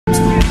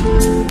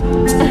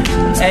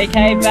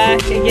Okay,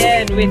 back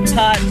again with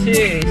part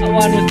 2. Part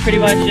 1 was pretty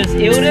much just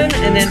Eildon,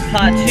 and then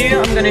part 2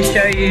 I'm going to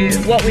show you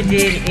what we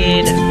did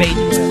in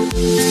Beechworth.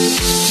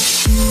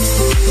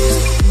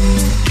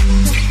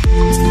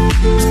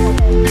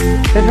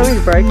 Don't tell me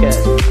to break it.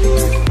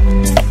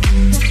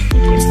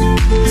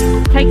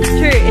 Takes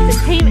two, it's a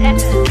team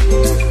effort.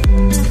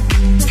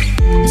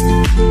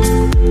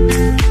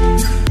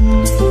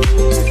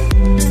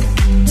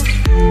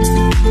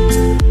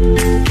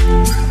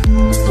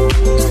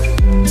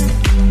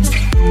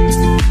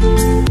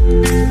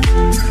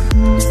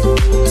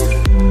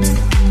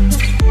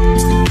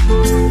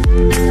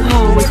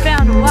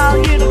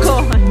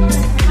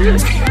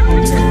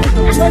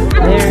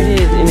 There it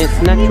is in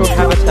its natural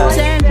habitat.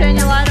 Sam, turn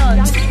your light on.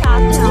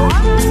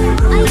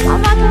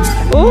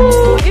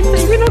 Oh, it's a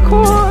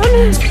unicorn!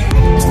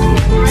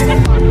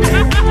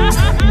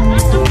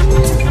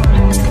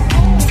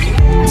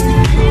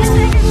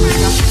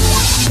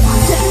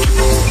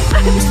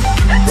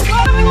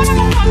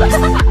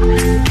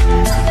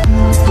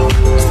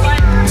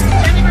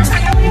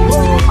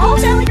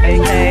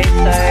 Okay,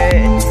 so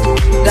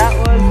that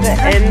was the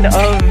end of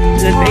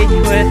the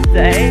Beechworth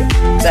day.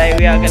 So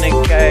we are going to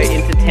go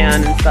into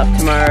town and stuff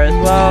tomorrow as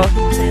well.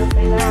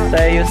 So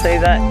you'll see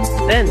that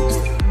then.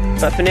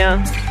 But for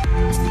now,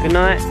 good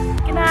night.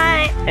 Good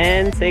night.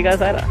 And see you guys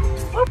later.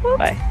 Whoop, whoop.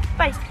 Bye.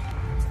 Bye.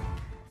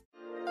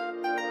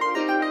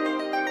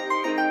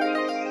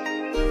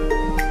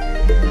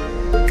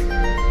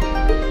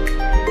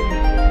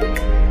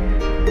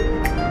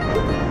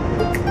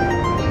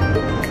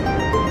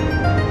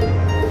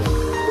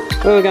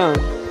 Where are we going?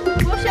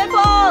 Bullshit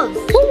balls!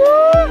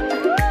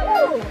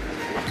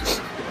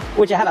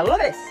 Would you have a look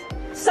at this?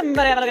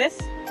 Somebody have a look at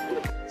this?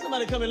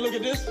 Somebody come and look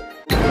at this.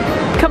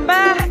 Come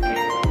back!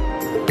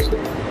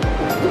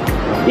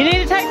 You need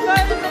to take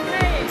photos of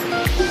me!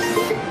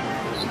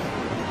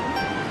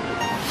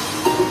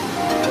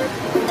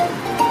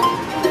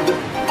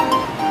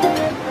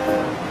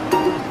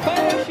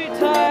 Photo shoot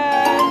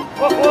time!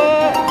 What?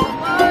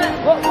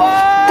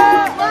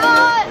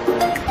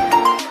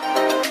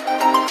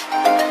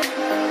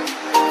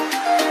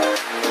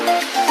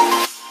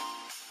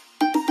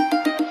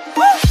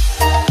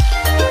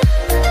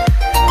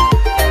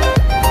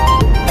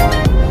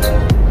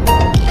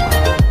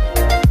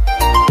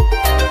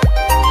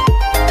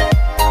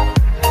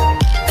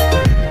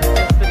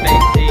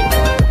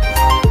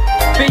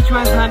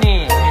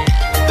 Honey.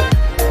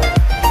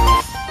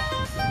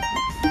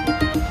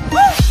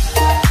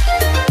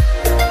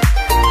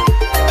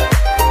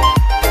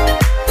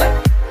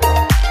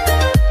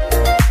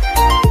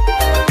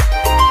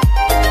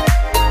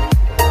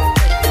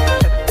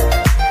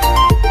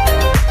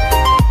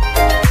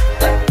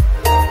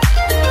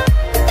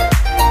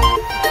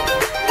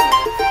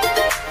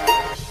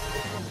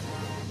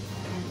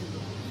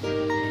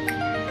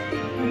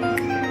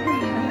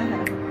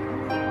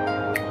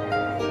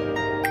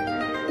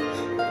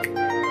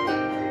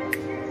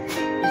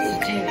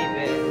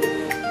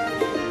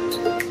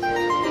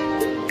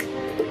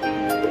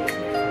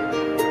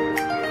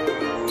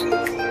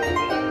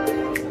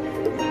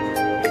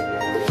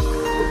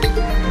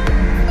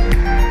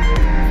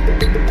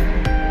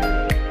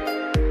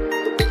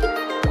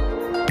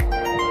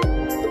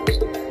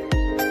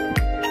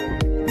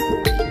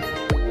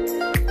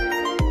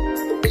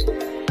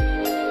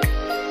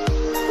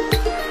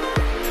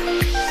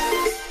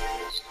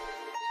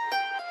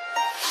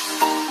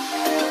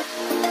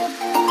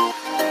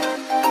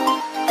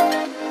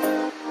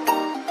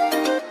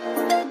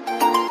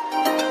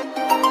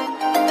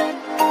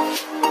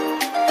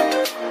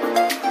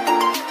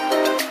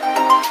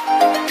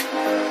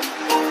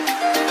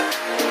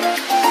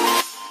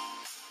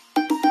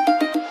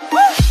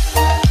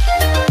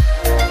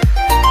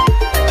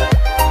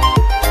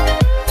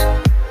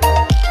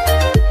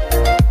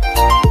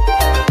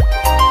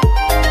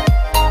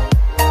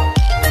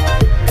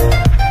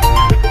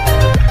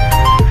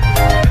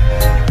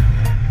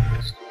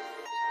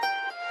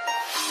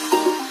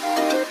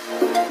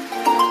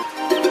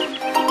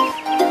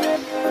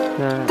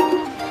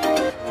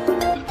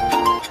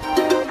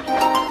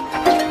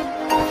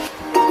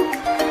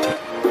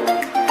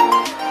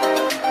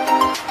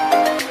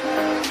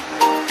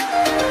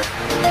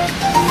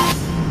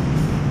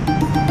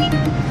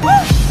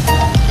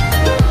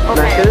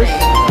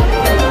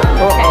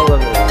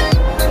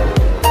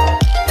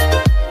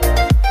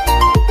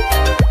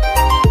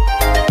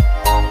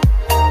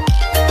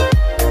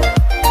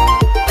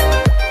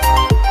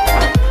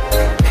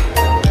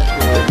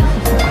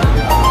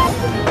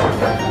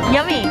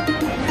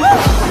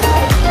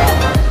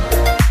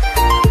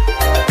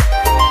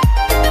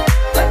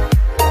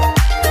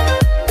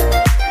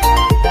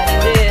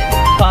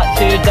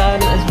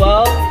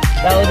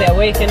 That was our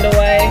weekend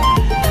away,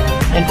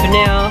 and for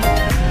now,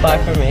 bye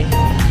from me.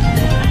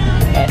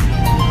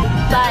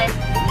 Bye.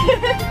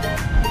 Bye.